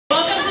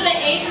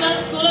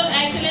School of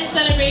Excellence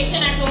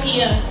celebration at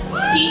Hialeah.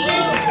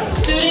 Teachers,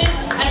 students,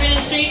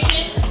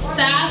 administration,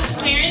 staff,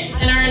 parents,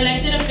 and our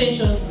elected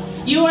officials.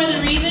 You are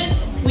the reason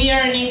we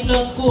are an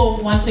A+ school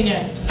once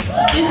again.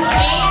 This A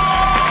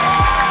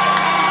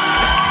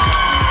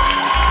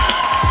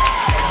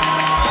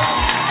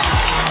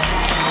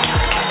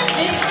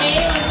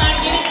was not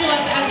given to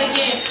us as a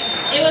gift.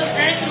 It was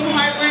earned through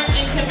hard work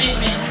and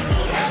commitment.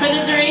 For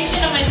the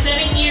duration of my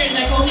 7 years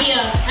at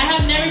Hialeah, I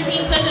have never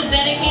seen such a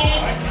dedicated,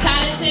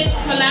 talented,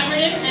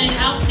 collaborative, and an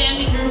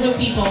outstanding group of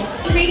people.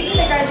 Increasing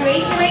the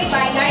graduation rate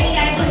by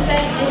 99%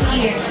 this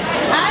year.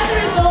 As a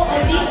result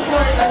of these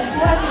scores, our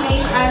school has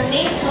remained as an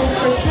A school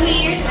for 2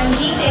 years and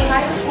deemed a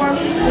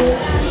high-performing school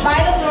by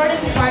the Florida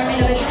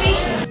Department of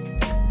Education.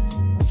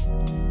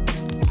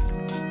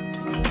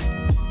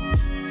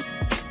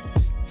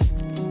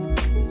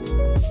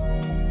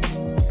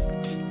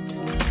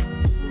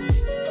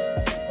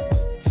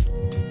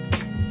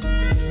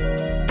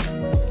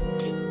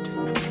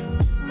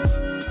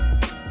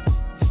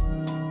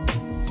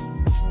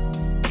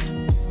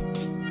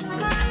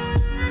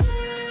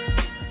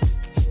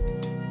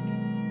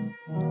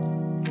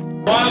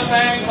 I want to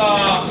thank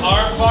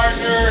our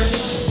partners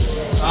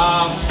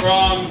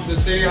from the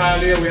city of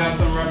Hialeah. We have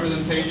some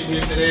representation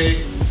here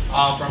today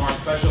from our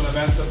special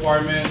events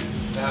department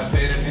that have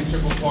played an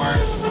integral part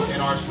in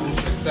our school's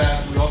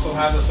success. We also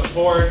have the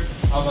support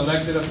of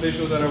elected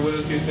officials that are with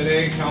us here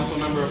today.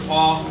 Councilmember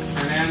Paul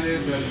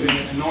Hernandez has been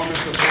an enormous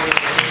supporter.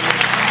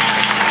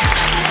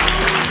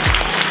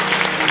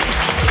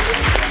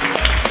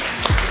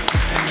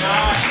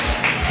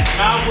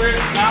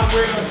 Not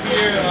with us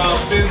here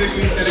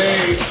physically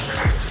today,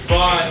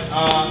 but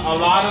a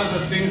lot of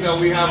the things that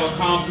we have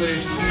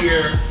accomplished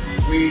here,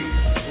 we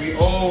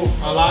owe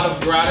a lot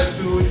of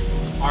gratitude,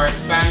 our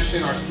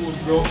expansion, our school's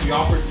growth, the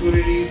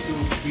opportunity to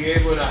be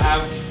able to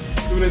have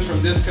students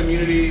from this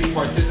community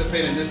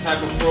participate in this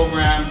type of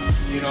program.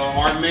 You know,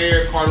 our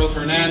mayor, Carlos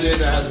Hernandez,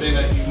 that has been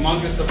a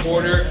humongous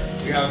supporter.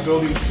 We have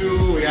Building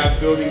 2, we have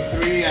Building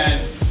 3,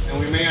 and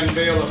we may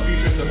unveil a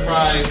future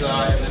surprise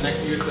in the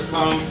next years to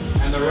come,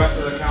 and the rest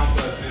of the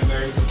council has been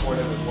very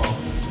supportive as well.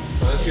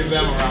 So let's give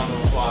them a round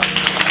of applause.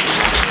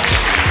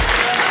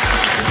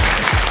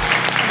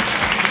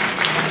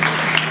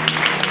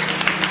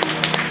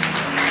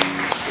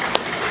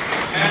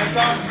 And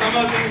some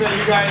of the things that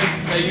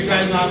you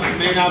guys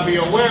may not be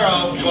aware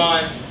of,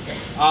 but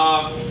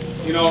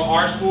you know,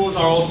 our schools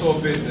are also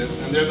a business,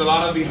 and there's a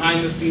lot of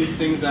behind the scenes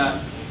things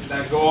that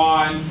go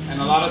on,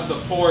 and a lot of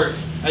support,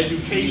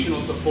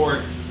 educational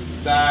support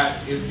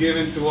that is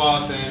given to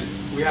us. And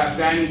we have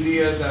Danny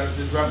Diaz that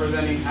is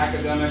representing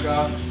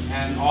Academica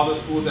and all the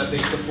schools that they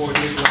support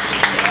here.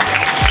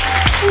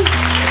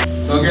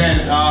 So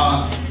again,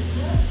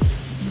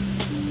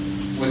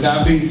 with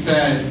that being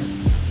said,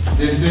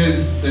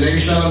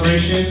 today's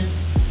celebration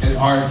is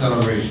our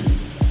celebration.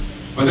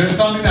 But there's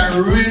something that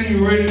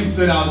really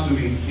stood out to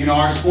me. You know,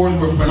 our scores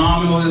were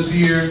phenomenal this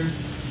year.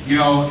 You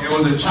know, it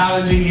was a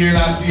challenging year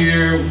last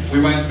year.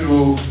 We went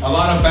through a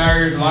lot of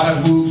barriers, a lot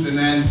of hoops, and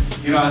then,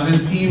 you know, as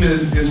this team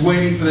is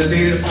waiting for the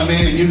day to come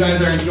in and you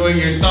guys are enjoying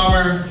your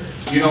summer,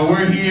 you know,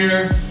 we're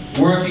here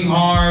working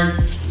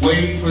hard,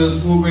 waiting for the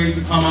school grades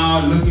to come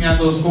out, looking at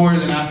those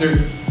scores, and after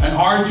an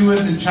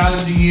arduous and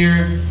challenging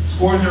year,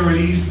 scores are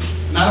released.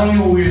 Not only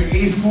were we an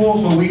A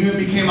school, but we even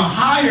became a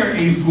higher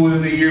A school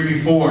than the year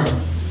before.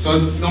 So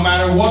no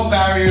matter what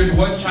barriers,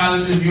 what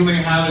challenges you may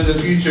have in the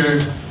future,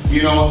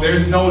 you know,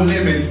 there's no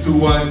limits to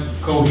what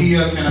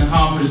Hialeah can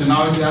accomplish. And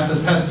obviously that's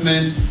a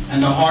testament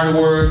and the hard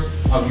work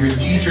of your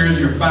teachers,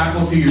 your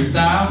faculty, your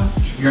staff,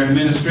 your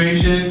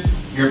administration,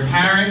 your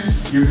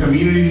parents, your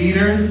community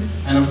leaders,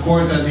 and of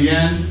course at the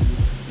end,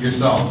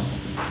 yourselves.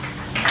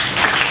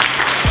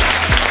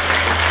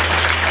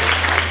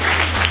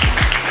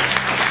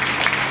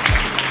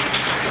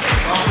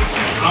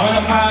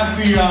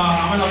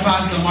 I'm gonna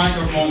pass the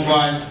microphone,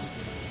 but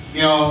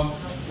you know,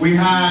 we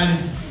had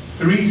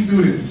 3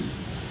 students.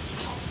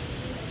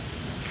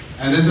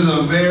 And this is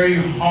a very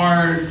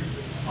hard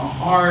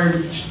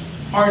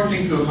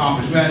thing to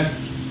accomplish. We had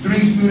 3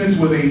 students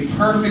with a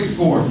perfect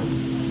score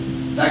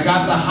that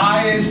got the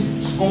highest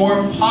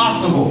score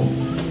possible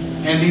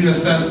in these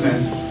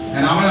assessments.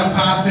 And I'm gonna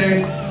pass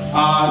it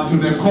to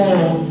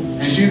Nicole,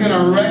 and she's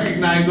gonna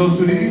recognize those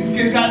students. These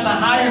kids got the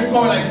highest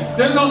score, like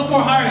there's no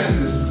score higher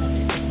than this.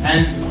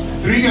 And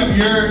 3 of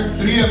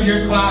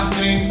your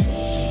classmates,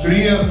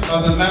 3 of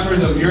the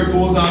members of your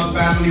Bulldog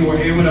family were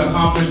able to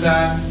accomplish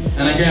that.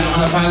 And again, I'm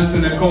going to pass it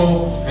to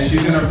Nicole, and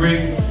she's going to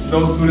bring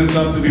those students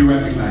up to be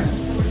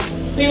recognized.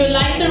 We would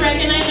like to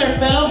recognize our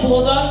fellow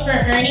Bulldogs for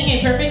earning a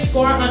perfect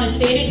score on a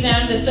state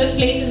exam that took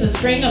place in the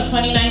spring of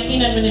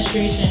 2019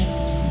 administration.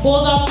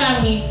 Bulldog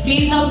family,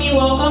 please help me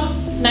welcome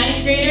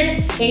 9th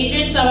grader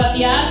Adrian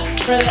Sabatier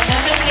for the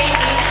FSA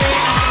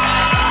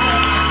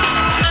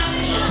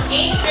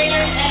 8th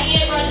grader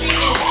Elliot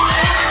Rodriguez.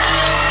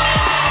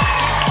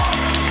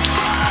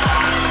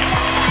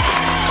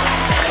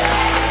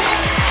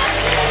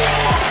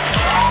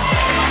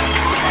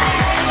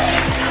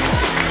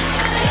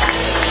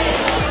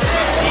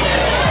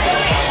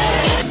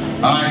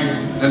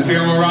 Let's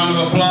give him a round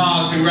of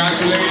applause.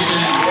 Congratulations.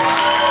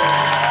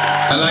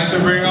 I'd like to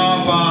bring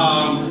up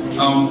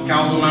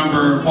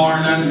Councilmember Paul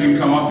Hernandez. You can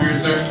come up here,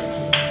 sir.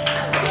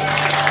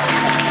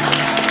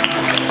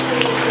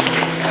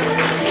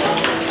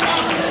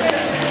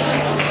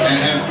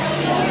 And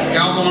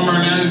Councilmember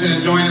Hernandez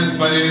didn't join us,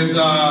 but it is,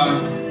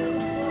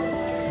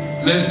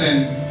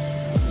 listen,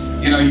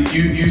 you know,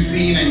 you've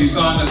seen and you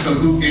saw in the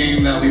Kahoot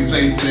game that we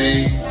played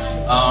today.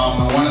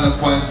 One of the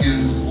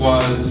questions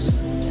was,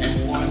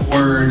 in one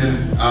word,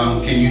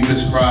 can you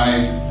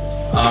describe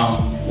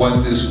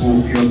what this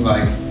school feels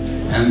like?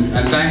 And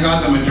thank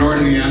God the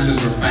majority of the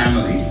answers were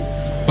family.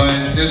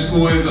 But this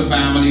school is a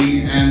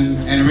family,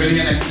 and really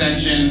an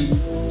extension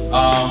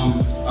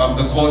of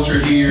the culture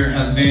here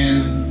has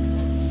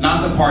been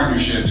not the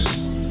partnerships,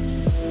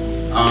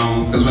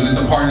 because when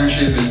it's a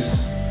partnership,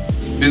 it's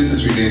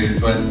business related,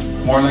 but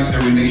more like the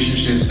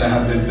relationships that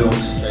have been built.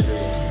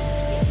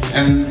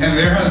 And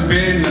there has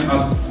been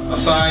a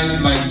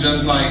side, like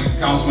just like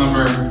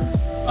Councilmember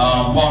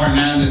Paul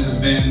Hernandez has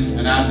been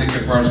an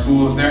advocate for our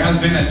school, there has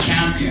been a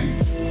champion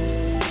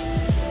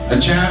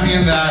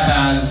that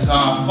has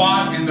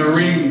fought in the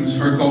rings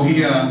for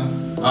Cahuilla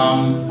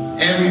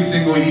every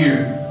single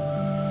year.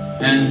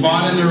 And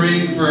fought in the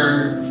ring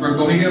for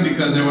Cahuilla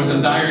because there was a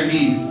dire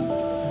need.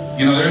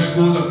 You know, there's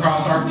schools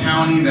across our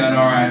county that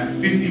are at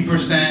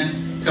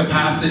 50%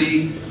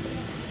 capacity,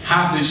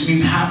 which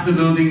means half the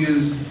building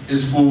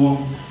is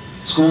full.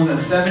 Schools at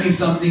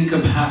 70-something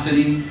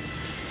capacity.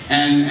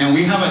 And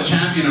we have a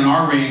champion in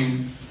our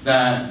ring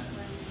that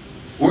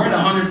we're at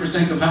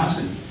 100%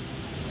 capacity.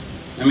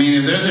 I mean,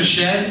 if there's a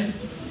shed,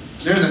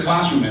 there's a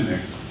classroom in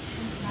there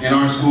in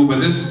our school. But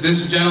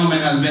this gentleman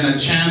has been a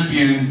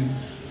champion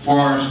for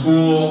our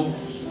school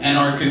and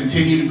our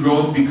continued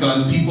growth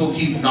because people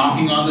keep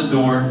knocking on the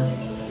door.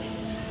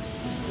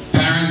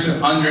 Parents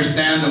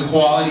understand the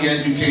quality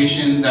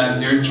education that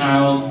their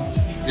child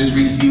is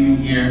receiving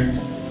here.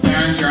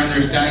 Parents are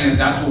understanding that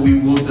that's what we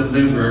will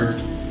deliver.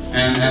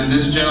 And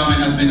this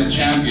gentleman has been a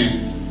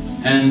champion.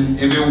 And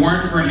if it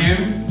weren't for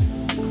him,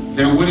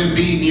 there wouldn't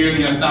be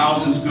nearly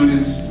 1,000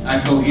 students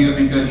at Cahuilla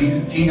because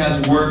he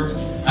has worked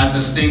at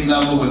the state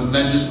level with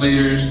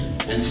legislators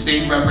and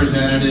state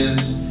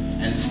representatives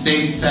and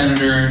state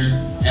senators,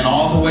 and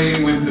all the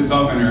way with the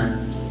governor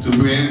to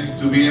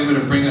be able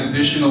to bring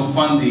additional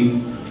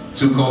funding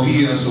to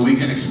Cahuilla so we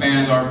can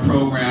expand our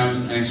programs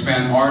and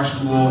expand our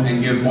school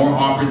and give more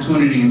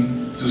opportunities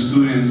to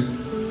students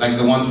like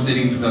the ones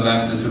sitting to the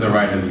left and to the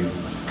right of you.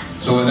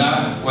 So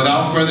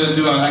without further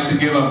ado, I'd like to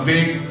give a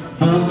big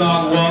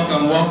Bulldog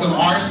welcome. Welcome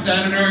our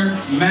Senator,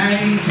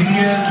 Manny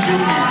Diaz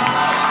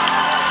Jr.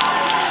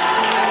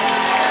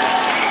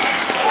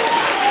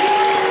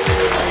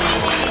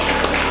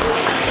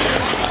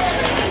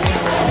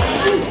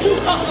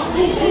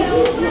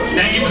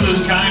 Thank you for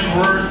those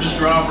kind words,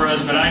 Mr.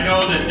 Alvarez, but I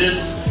know that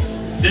this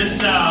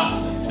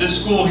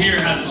school here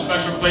has a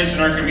special place in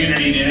our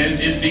community, and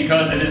it's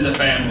because it is a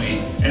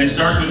family. And it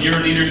starts with your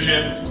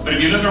leadership, but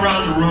if you look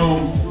around the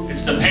room,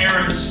 it's the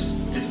parents,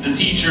 it's the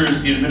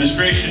teachers, the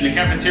administration, the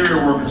cafeteria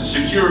workers, the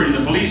security,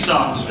 the police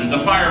officers, the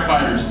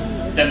firefighters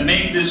that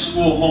make this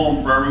school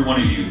home for every one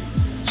of you.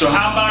 So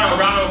how about a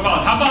round of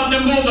applause? How about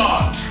them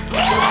Bulldogs?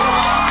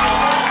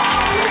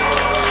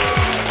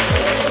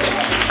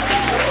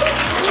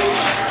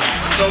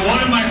 So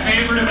one of my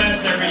favorite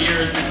events every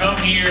year is to come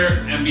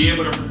here and be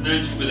able to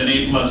present with an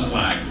A+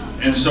 flag.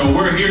 And so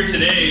we're here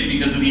today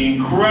because of the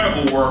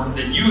incredible work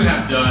that you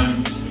have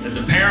done, that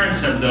the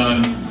parents have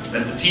done,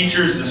 that the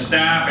teachers, the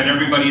staff, and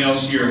everybody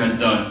else here has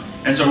done.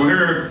 And so we're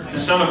here to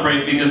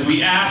celebrate because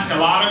we ask a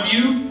lot of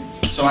you.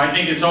 So I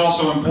think it's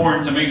also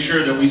important to make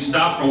sure that we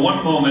stop for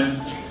one moment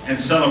and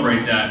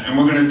celebrate that. And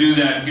we're going to do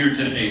that here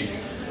today.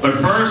 But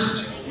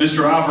first,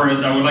 Mr.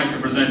 Alvarez, I would like to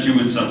present you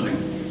with something.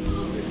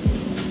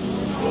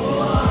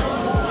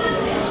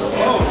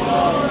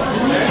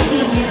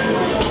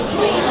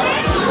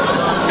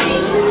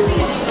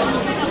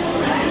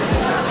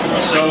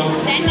 So,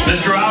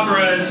 Mr.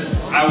 Alvarez,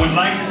 I would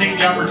like to take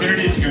the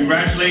opportunity to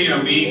congratulate you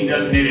on being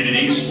designated an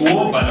A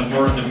school by the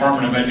Florida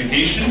Department of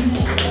Education.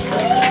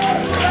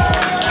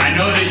 I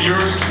know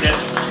that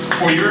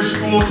for your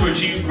school to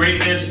achieve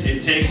greatness,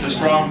 it takes a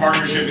strong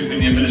partnership between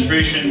the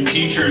administration,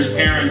 teachers,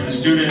 parents, and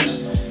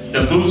students,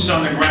 the boots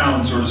on the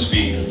ground, so to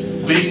speak.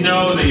 Please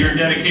know that your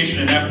dedication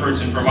and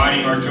efforts in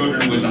providing our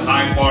children with a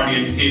high-quality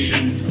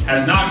education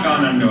has not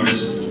gone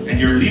unnoticed, and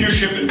your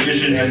leadership and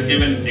vision has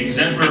given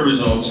exemplary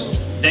results.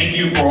 Thank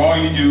you for all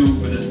you do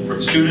for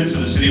the students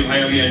of the City of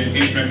Hialeah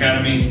Education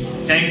Academy.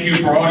 Thank you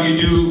for all you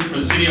do for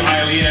the City of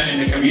Hialeah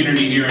and the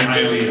community here in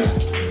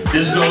Hialeah.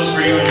 This goes for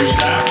you and your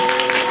staff.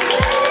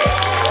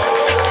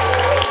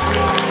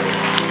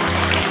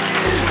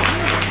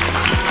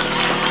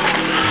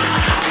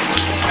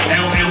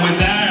 And with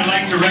that, I'd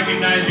like to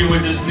recognize you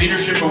with this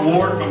Leadership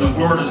Award from the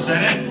Florida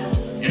Senate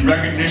in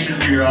recognition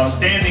for your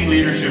outstanding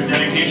leadership,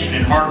 dedication,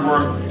 and hard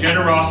work,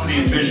 generosity,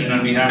 and vision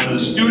on behalf of the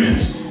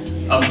students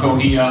of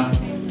Cahuilla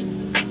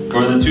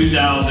for the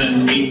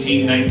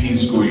 2018-19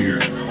 school year.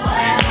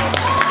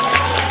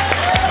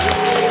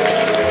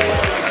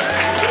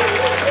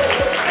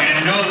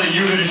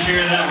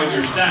 share that with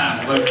your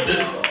staff. But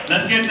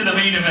let's get to the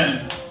main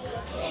event.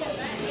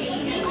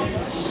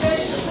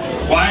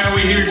 Why are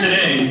we here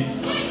today?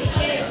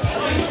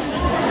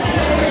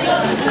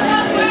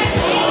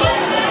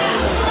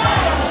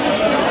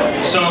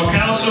 So,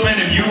 Councilman,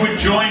 if you would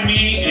join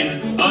me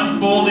in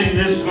unfolding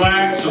this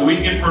flag so we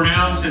can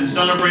pronounce and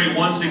celebrate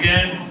once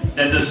again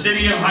that the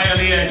City of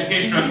Hialeah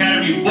Educational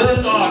Academy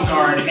Bulldogs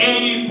are an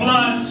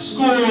A+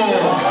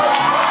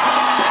 school.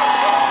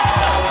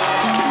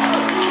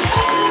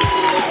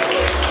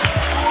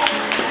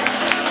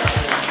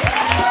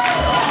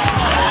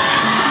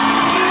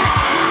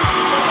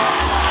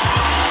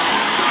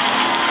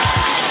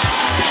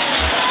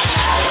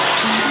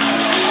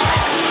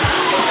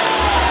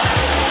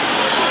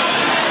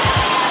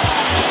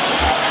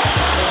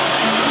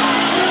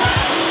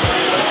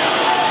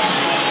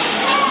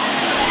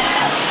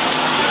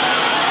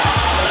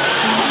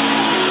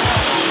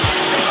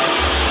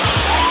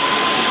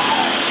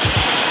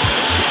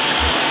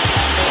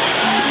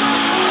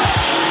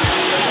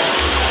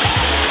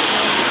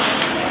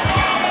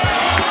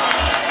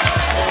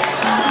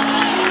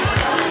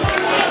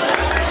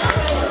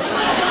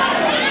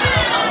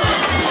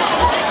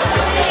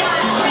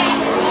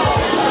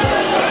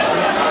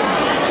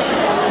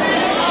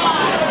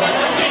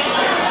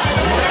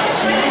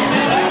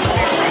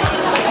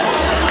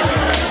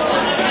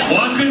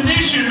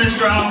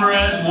 Mr.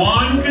 Alvarez,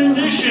 one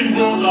condition,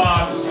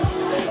 Bulldogs.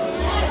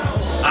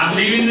 I'm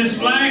leaving this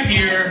flag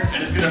here,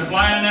 and it's going to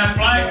fly on that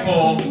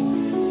flagpole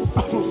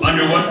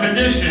under one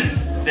condition,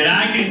 that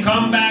I can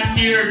come back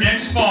here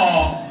next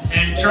fall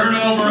and turn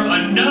over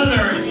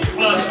another A+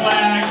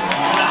 flag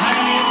for the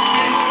Hialeah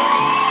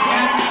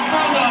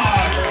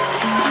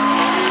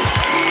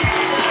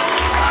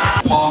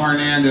Bulldogs. Paul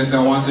Hernandez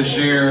that wants to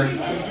share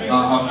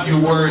a few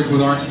words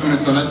with our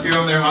students, so let's give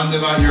them your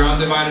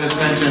undivided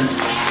attention.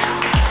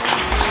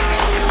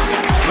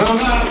 Little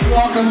guys,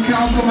 welcome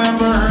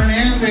Councilmember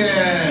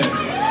Hernandez.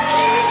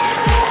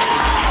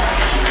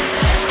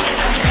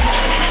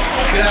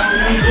 Good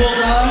afternoon,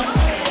 Bulldogs.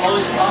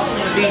 Always awesome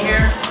to be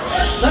here.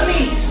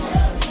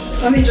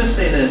 Let me just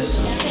say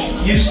this.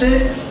 You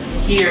sit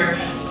here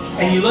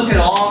and you look at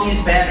all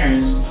these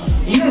banners,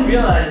 and you don't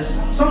realize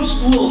some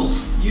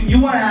schools, you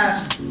want to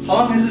ask, how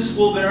long has this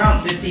school been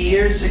around? 50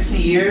 years,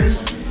 60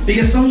 years?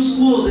 Because some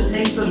schools, it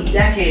takes them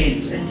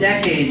decades and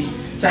decades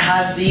to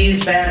have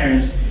these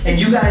banners. And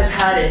you guys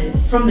had it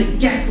from the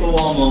get-go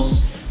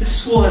almost. This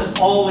school has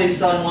always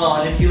done well.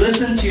 And if you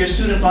listen to your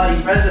student body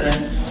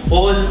president,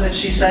 what was it that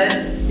she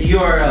said? You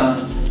are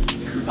a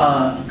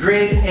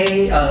grade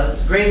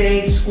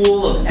A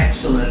school of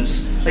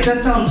excellence. Like,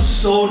 that sounds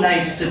so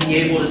nice to be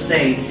able to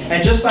say.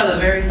 And just by the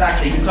very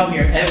fact that you come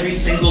here every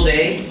single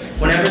day,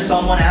 whenever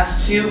someone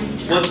asks you,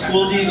 what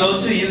school do you go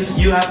to?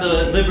 You have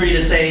the liberty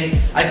to say,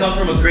 I come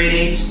from a grade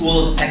A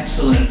school of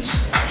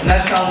excellence. And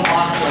that sounds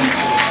awesome.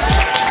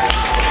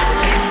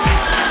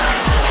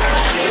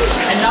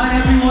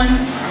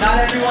 Not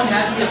everyone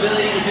has the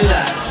ability to do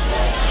that.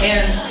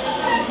 And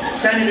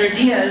Senator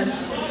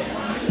Diaz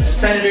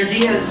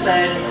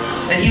said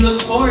that he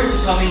looks forward to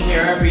coming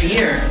here every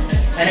year.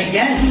 And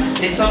again,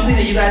 it's something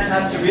that you guys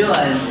have to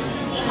realize.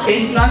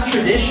 It's not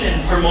tradition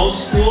for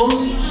most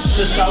schools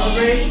to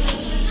celebrate.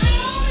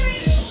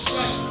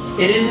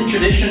 It isn't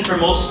tradition for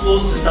most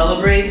schools to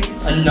celebrate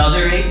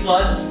another A+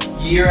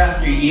 year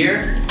after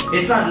year.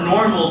 It's not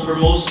normal for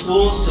most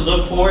schools to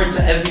look forward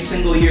to every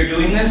single year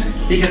doing this,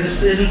 because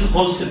this isn't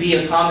supposed to be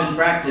a common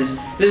practice.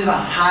 This is a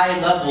high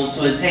level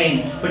to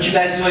attain, but you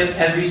guys do it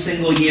every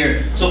single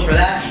year. So for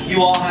that,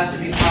 you all have to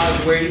be proud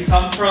of where you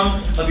come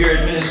from, of your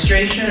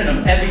administration, and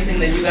of everything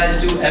that you guys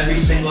do every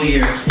single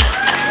year.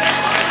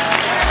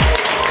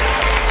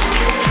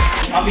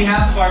 On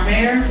behalf of our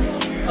mayor,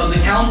 of the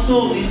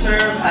council, we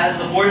serve as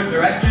the board of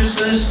directors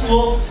for this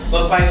school,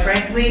 but quite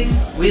frankly,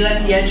 we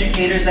let the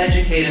educators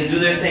educate and do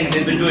their thing.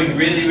 They've been doing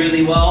really,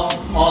 really well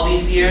all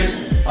these years.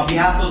 On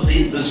behalf of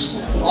the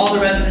school, all the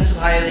residents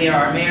of Hialeah,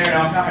 our mayor and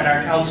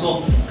our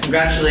council,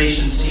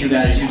 congratulations to you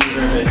guys. You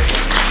deserve it.